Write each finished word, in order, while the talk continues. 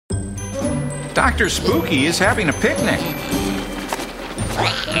Dr. Spooky is having a picnic.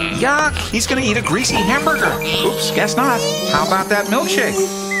 Yuck! He's gonna eat a greasy hamburger. Oops, guess not. How about that milkshake?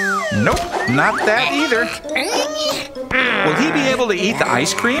 Nope, not that either. Will he be able to eat the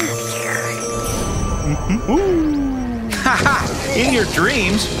ice cream? Haha! In your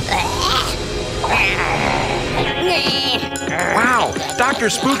dreams. Wow! Dr.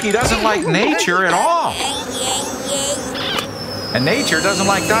 Spooky doesn't like nature at all. And nature doesn't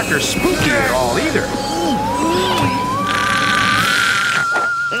like Dr. Spooky at all either.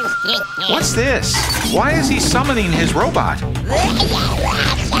 What's this? Why is he summoning his robot?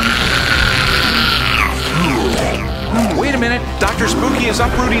 Wait a minute. Dr. Spooky is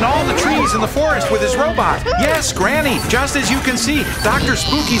uprooting all the trees in the forest with his robot. Yes, Granny. Just as you can see, Dr.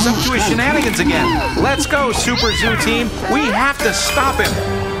 Spooky's up to his shenanigans again. Let's go, Superzoo team. We have to stop him.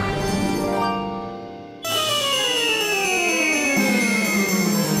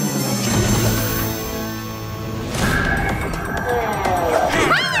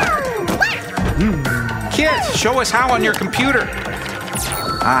 Kids, show us how on your computer.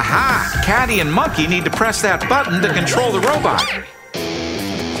 Aha! Caddy and Monkey need to press that button to control the robot.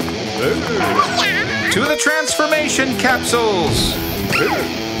 To the transformation capsules.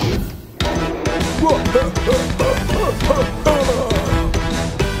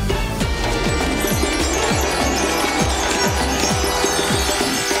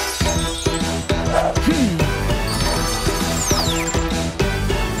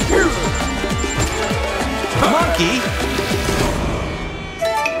 Monkey.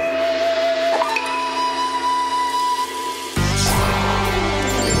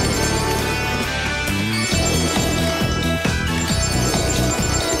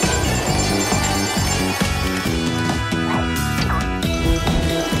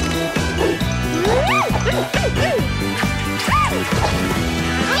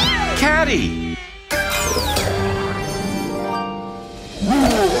 Caddy.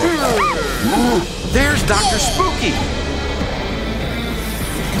 There's Dr. Spooky.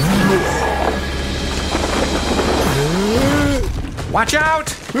 Watch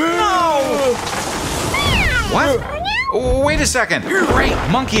out! No! What? Oh, wait a second. Great,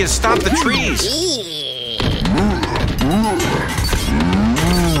 Monkey has stopped the trees.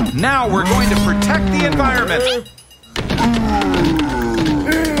 Now we're going to protect the environment.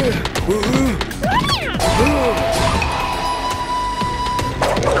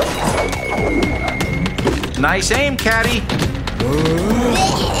 Nice aim, Caddy.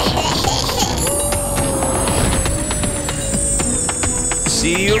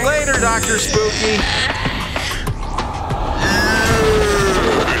 See you later, Dr. Spooky.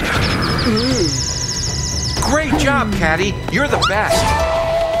 Great job, Caddy. You're the best.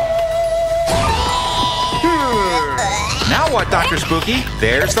 Now what, Dr. Spooky?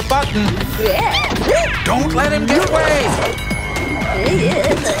 There's the button. Don't let him get away.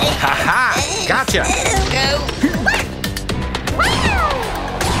 Ha-ha! Gotcha!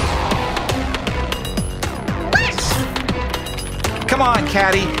 Come on,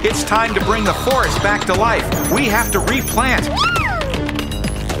 Caddy. It's time to bring the forest back to life. We have to replant.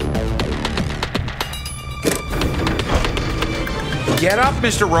 Get up,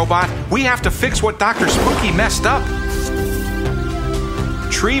 Mr. Robot. We have to fix what Dr. Spooky messed up.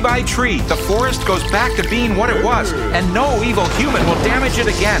 Tree by tree, the forest goes back to being what it was, and no evil human will damage it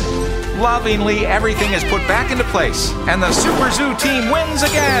again. Lovingly, everything is put back into place, and the Superzoo team wins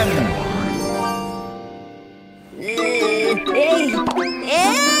again.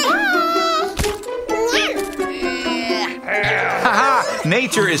 Haha!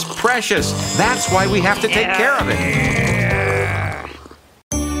 Nature is precious. That's why we have to take care of it.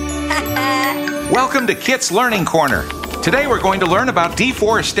 Welcome to Kit's Learning Corner. Today we're going to learn about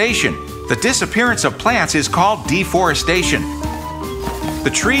deforestation. The disappearance of plants is called deforestation. The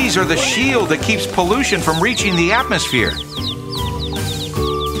trees are the shield that keeps pollution from reaching the atmosphere.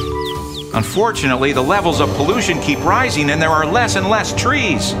 Unfortunately, the levels of pollution keep rising and there are less and less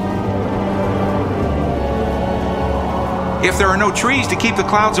trees. If there are no trees to keep the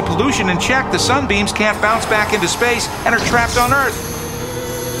clouds of pollution in check, the sunbeams can't bounce back into space and are trapped on Earth.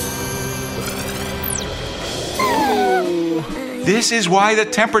 This is why the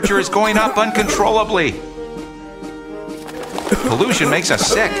temperature is going up uncontrollably. Pollution makes us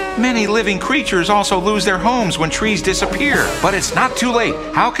sick. Many living creatures also lose their homes when trees disappear. But it's not too late.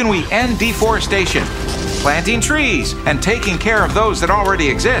 How can we end deforestation? Planting trees and taking care of those that already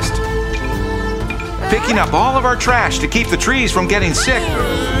exist. Picking up all of our trash to keep the trees from getting sick.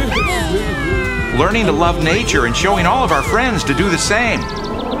 Learning to love nature and showing all of our friends to do the same.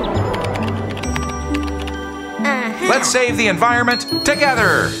 Let's save the environment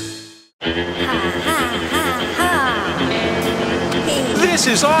together! This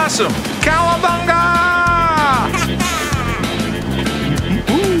is awesome! Cowabunga!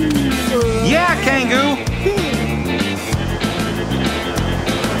 Yeah, Kangoo!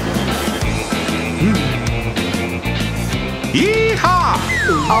 Yee-haw!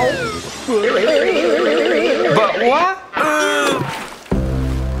 But what?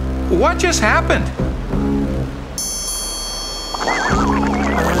 What just happened?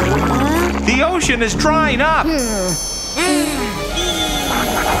 The ocean is drying up.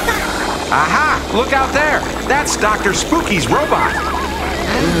 Aha! Look out there! That's Dr. Spooky's robot.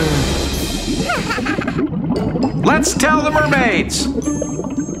 Let's tell the mermaids!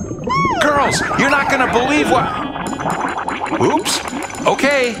 Girls, you're not gonna believe what... Oops!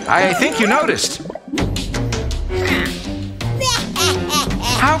 Okay, I think you noticed.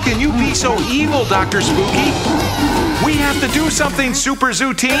 How can you be so evil, Dr. Spooky? We have to do something,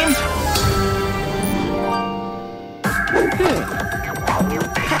 Superzoo team!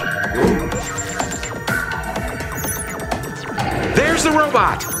 There's the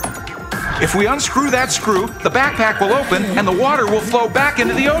robot! If we unscrew that screw, the backpack will open and the water will flow back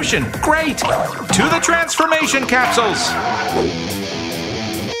into the ocean. Great! To the transformation capsules!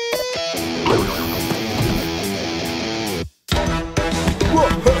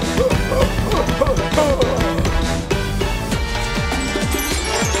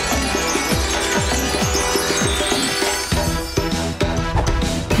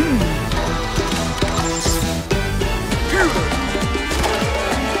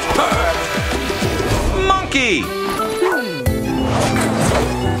 Monkey!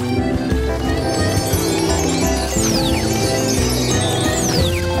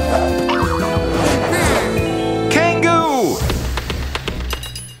 Kangoo!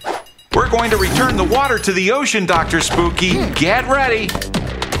 We're going to return the water to the ocean, Dr. Spooky. Get ready!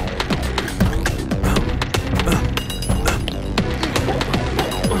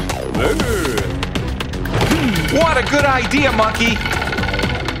 What a good idea, Monkey!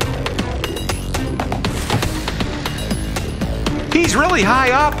 He's really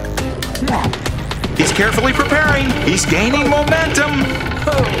high up. He's carefully preparing. He's gaining momentum.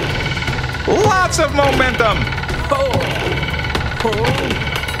 Lots of momentum.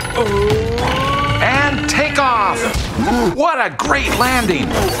 And take off. What a great landing.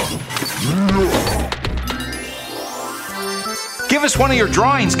 Give us one of your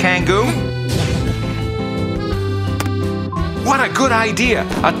drawings, Kangoo. What a good idea.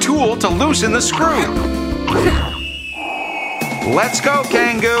 A tool to loosen the screw. Let's go,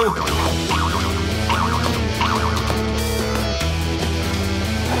 Kangoo!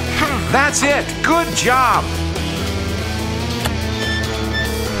 That's it! Good job!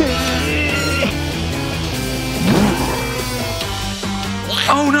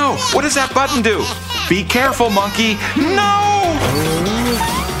 Oh no! What does that button do? Be careful, Monkey! No!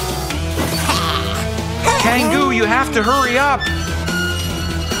 Kangoo, you have to hurry up!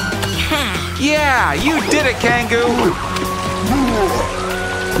 Yeah, you did it, Kangoo!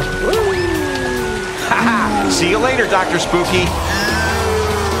 Haha! See you later, Dr. Spooky.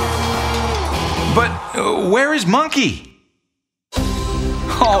 But where is Monkey?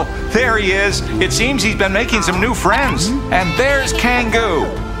 Oh, there he is. It seems he's been making some new friends. And there's Kangoo.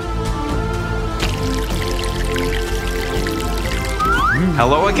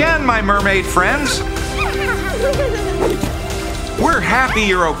 Hello again, my mermaid friends. We're happy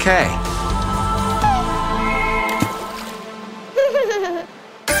you're okay.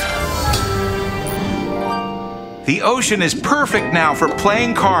 The ocean is perfect now for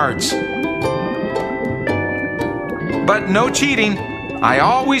playing cards. But no cheating. I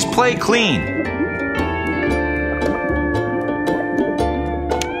always play clean.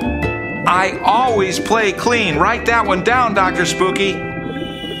 I always play clean. Write that one down, Dr. Spooky.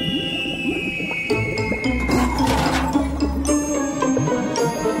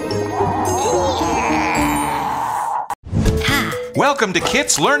 Welcome to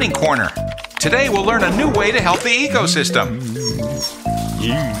Kit's Learning Corner. Today we'll learn a new way to help the ecosystem.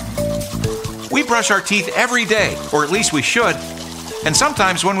 We brush our teeth every day, or at least we should. And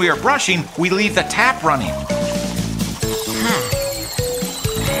sometimes when we are brushing, we leave the tap running.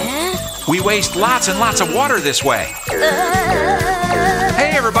 We waste lots and lots of water this way.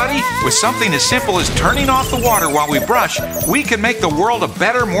 Hey everybody, with something as simple as turning off the water while we brush, we can make the world a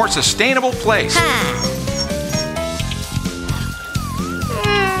better, more sustainable place.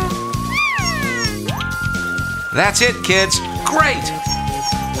 That's it, kids. Great!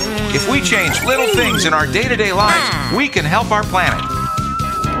 If we change little things in our day-to-day lives, we can help our planet.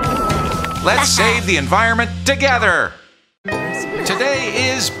 Let's save the environment together!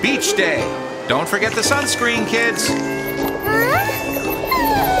 Today is beach day. Don't forget the sunscreen, kids.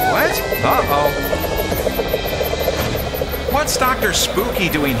 What? Uh-oh. What's Dr. Spooky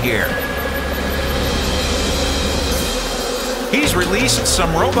doing here? He's released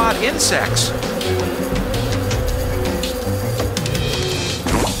some robot insects.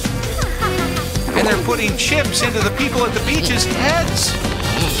 And they're putting chips into the people at the beach's heads.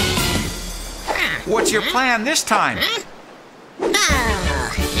 What's your plan this time?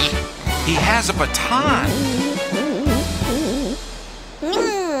 He has a baton.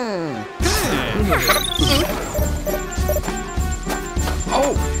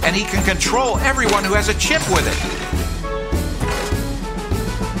 Oh, and he can control everyone who has a chip with it.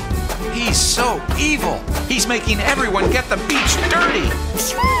 He's so evil. He's making everyone get the beach dirty.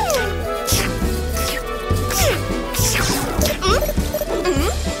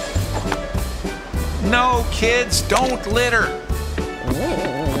 No, kids, don't litter.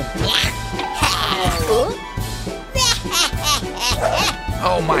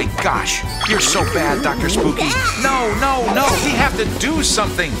 Oh my gosh, you're so bad, Dr. Spooky. No, we have to do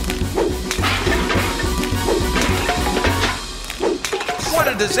something. What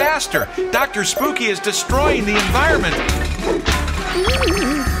a disaster! Dr. Spooky is destroying the environment.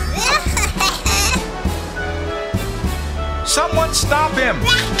 Someone stop him!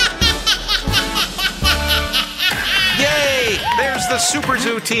 Yay! There's the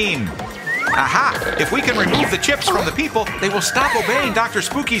Superzoo team. Aha! If we can remove the chips from the people, they will stop obeying Dr.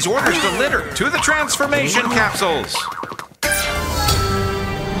 Spooky's orders to litter. To the transformation capsules.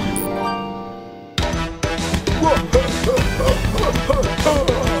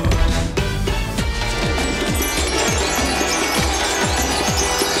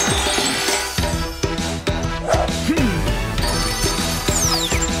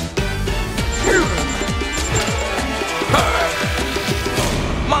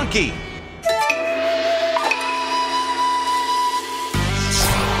 Monkey.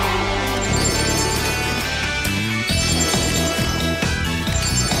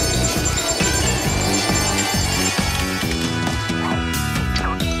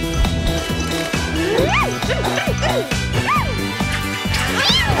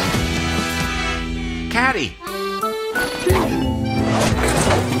 Caddy.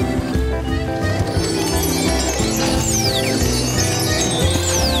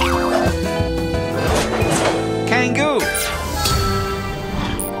 Kangoo.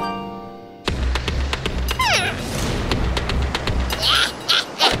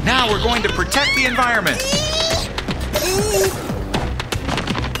 Now we're going to protect the environment.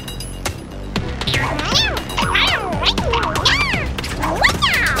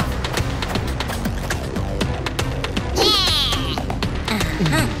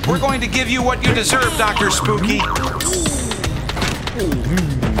 We're going to give you what you deserve, Dr. Spooky.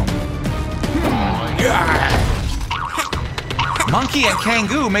 Monkey and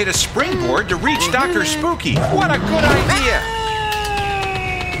Kangoo made a springboard to reach Dr. Spooky. What a good idea!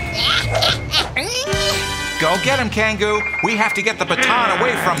 Go get him, Kangoo. We have to get the baton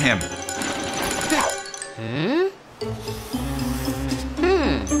away from him.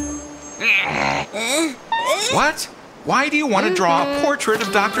 What? Why do you want to draw a portrait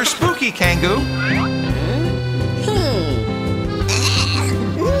of Dr. Spooky, Kangoo?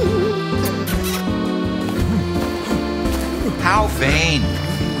 How vain.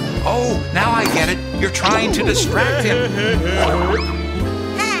 Oh, now I get it. You're trying to distract him.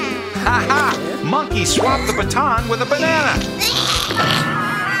 Ha ha! Monkey swapped the baton with a banana.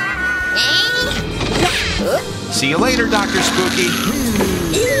 See you later, Dr. Spooky.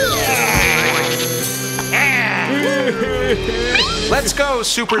 Let's go,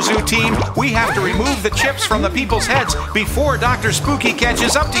 Superzoo team. We have to remove the chips from the people's heads before Dr. Spooky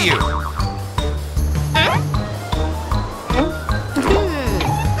catches up to you.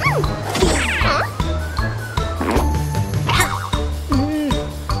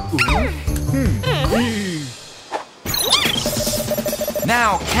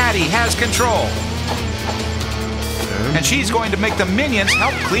 Now Caddy has control. And she's going to make the minions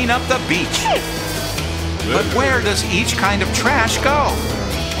help clean up the beach. But where does each kind of trash go?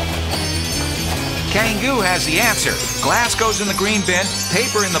 Kangoo has the answer. Glass goes in the green bin,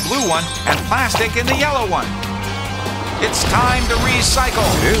 paper in the blue one, and plastic in the yellow one. It's time to recycle.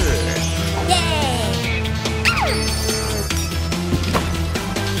 Yay!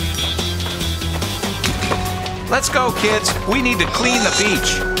 Let's go, kids. We need to clean the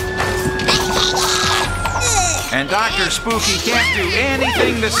beach. And Dr. Spooky can't do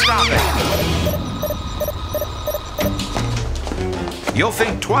anything to stop it. You'll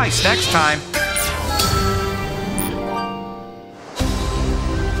think twice next time.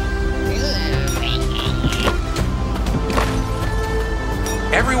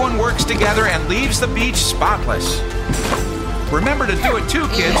 together and leaves the beach spotless. Remember to do it too,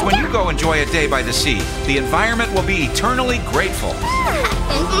 kids, when you go enjoy a day by the sea. The environment will be eternally grateful.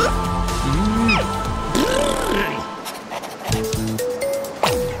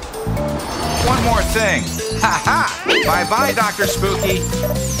 One more thing. Ha ha! Bye-bye, Dr. Spooky.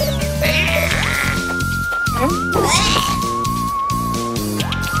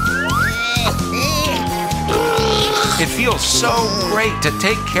 It feels so great to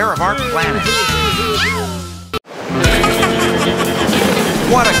take care of our planet.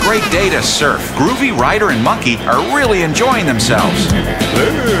 What a great day to surf. Groovy, Ryder, and Monkey are really enjoying themselves.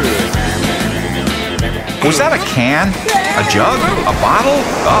 Was that a can? A jug? A bottle?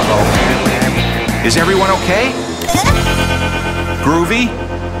 Uh-oh. Is everyone okay? Groovy?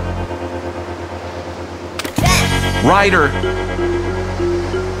 Ryder?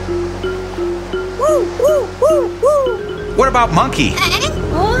 What about Monkey?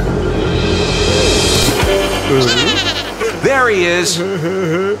 There he is.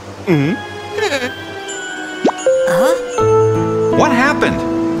 What happened?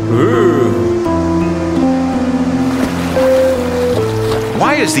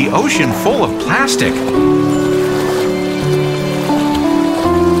 Why is the ocean full of plastic?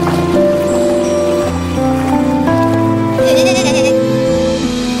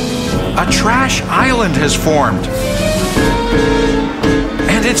 A trash island has formed.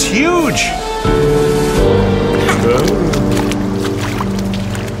 And it's huge.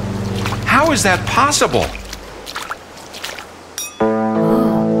 How is that possible?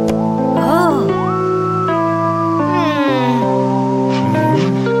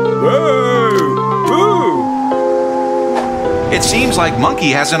 It seems like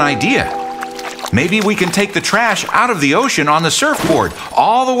Monkey has an idea. Maybe we can take the trash out of the ocean on the surfboard,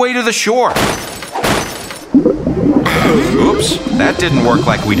 all the way to the shore. Oops, that didn't work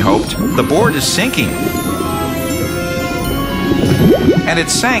like we'd hoped. The board is sinking. And it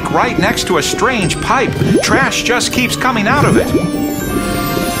sank right next to a strange pipe. Trash just keeps coming out of it.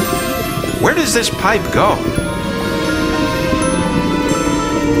 Where does this pipe go?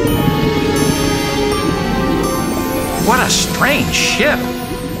 What a strange ship.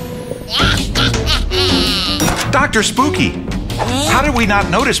 Dr. Spooky, how did we not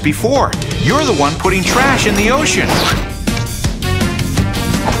notice before? You're the one putting trash in the ocean.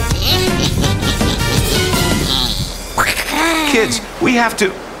 Kids, we have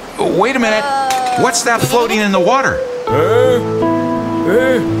to... Wait a minute. What's that floating in the water?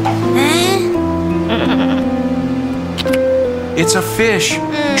 It's a fish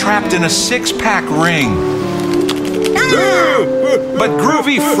trapped in a six-pack ring. But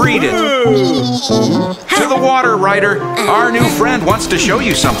Groovy freed it. To the water, Ryder. Our new friend wants to show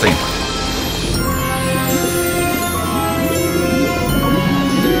you something.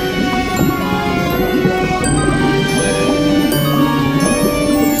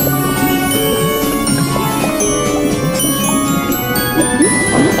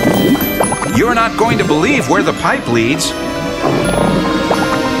 You're not going to believe where the pipe leads.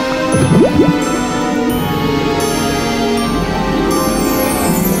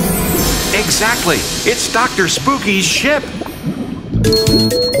 Exactly. It's Dr. Spooky's ship.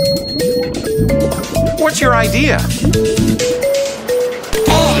 What's your idea?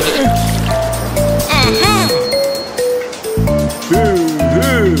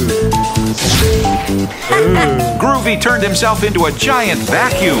 Groovy turned himself into a giant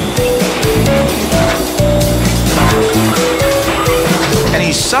vacuum. And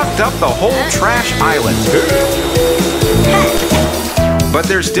he sucked up the whole trash island. But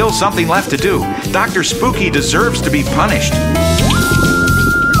there's still something left to do. Dr. Spooky deserves to be punished.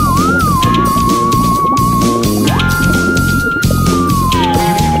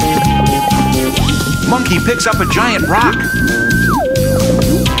 Monkey picks up a giant rock.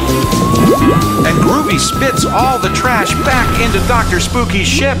 And Groovy spits all the trash back into Dr. Spooky's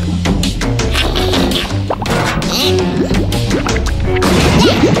ship.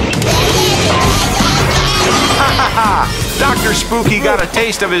 Ha ha ha! Dr. Spooky got a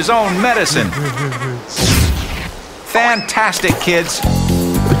taste of his own medicine. Fantastic, kids.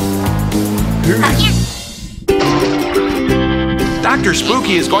 Dr.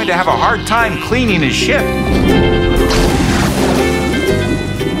 Spooky is going to have a hard time cleaning his ship.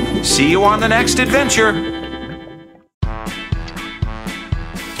 See you on the next adventure.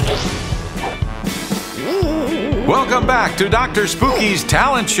 Welcome back to Dr. Spooky's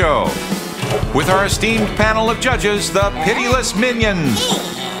Talent Show with our esteemed panel of judges, the Pitiless Minions.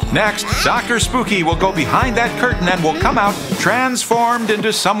 Next, Dr. Spooky will go behind that curtain and will come out transformed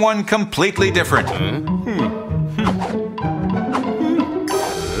into someone completely different.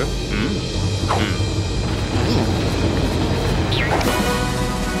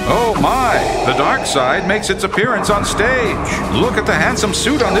 Oh my, the dark side makes its appearance on stage. Look at the handsome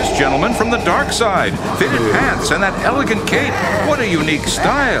suit on this gentleman from the dark side. Fitted pants and that elegant cape. What a unique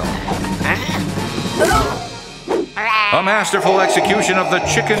style. A masterful execution of the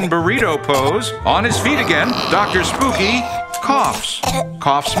chicken burrito pose. On his feet again, Dr. Spooky coughs.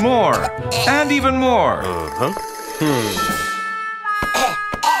 Coughs more. And even more.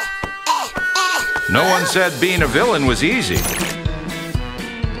 No one said being a villain was easy.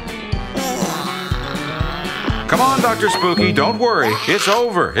 Come on, Dr. Spooky, don't worry. It's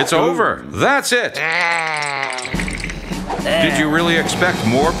over. It's over. That's it. Did you really expect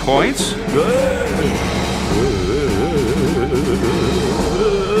more points?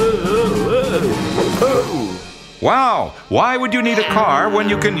 Wow, why would you need a car when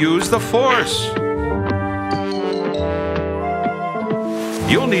you can use the Force?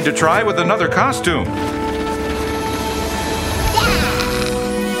 You'll need to try with another costume.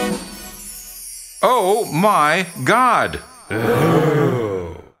 Oh my God!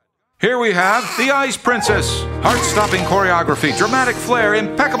 Here we have the Ice Princess. Heart-stopping choreography, dramatic flair,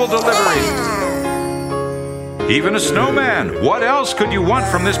 impeccable delivery. Even a snowman. What else could you want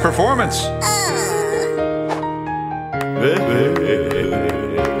from this performance?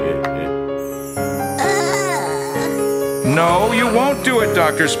 No, you won't do it,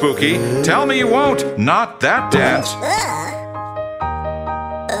 Dr. Spooky. Tell me you won't. Not that dance.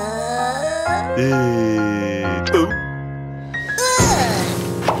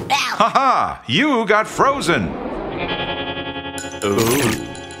 Haha! You got frozen.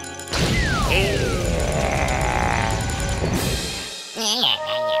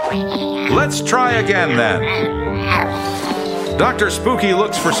 Let's try again then. Dr. Spooky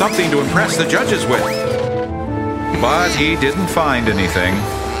looks for something to impress the judges with. But he didn't find anything.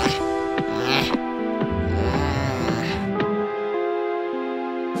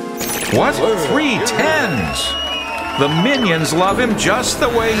 What? 3 10s! The minions love him just the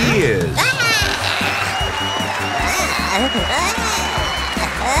way he is.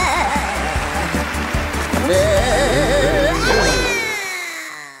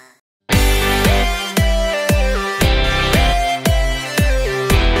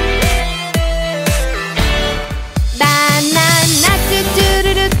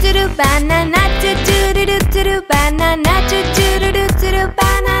 Banana, do-do-do-do-do, banana, do-do-do-do-do,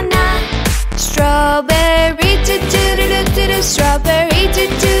 banana. Strawberry, do-do-do-do-do, strawberry,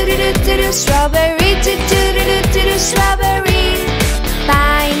 do-do-do-do-do, strawberry, do-do-do-do-do, strawberry.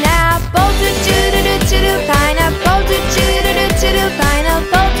 Pineapple, do-do-do-do-do, pineapple, do-do-do-do-do,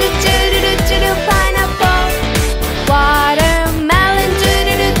 pineapple, do-do-do-do-do, pineapple. Watermelon,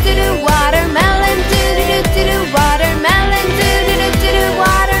 do-do-do-do-do, watermelon, do-do-do-do-do, watermelon, do-do-do-do-do,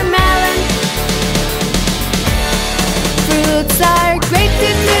 watermelon. Fruits are great,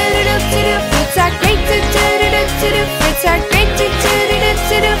 do-do-do-do-do, fruits are great, do-do-do-do-do, fruits are great,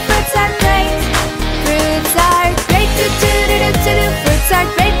 do-do-do-do-do, fruits are great. Fruits are great, do-do-do-do-do, fruits are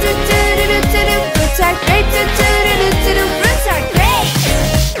great, do-do-do-do-do, fruits are great, do-do-do-do-do, fruits are great.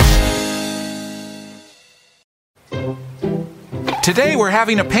 Today we're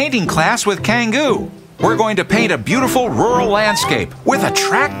having a painting class with Kangoo. We're going to paint a beautiful rural landscape with a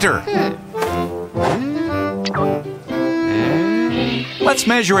tractor. Let's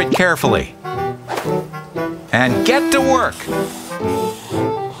measure it carefully. And get to work.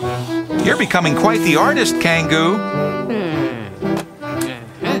 You're becoming quite the artist, Kangoo.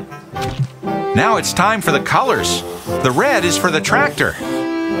 Now it's time for the colors. The red is for the tractor.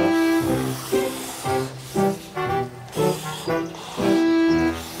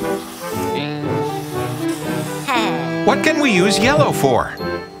 What can we use yellow for?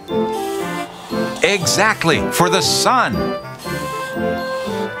 Exactly, for the sun.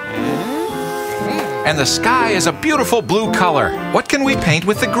 And the sky is a beautiful blue color. What can we paint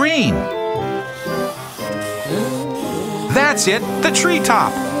with the green? That's it, the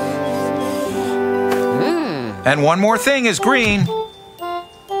treetop. And one more thing is green.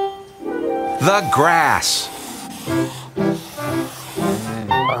 The grass.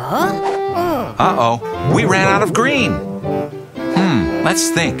 Uh-oh, we ran out of green. Let's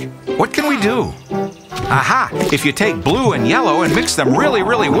think. What can we do? Aha! If you take blue and yellow and mix them really,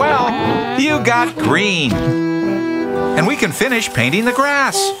 really well, you got green. And we can finish painting the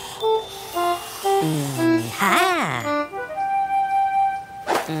grass.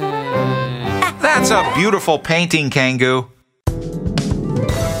 That's a beautiful painting, Kangoo.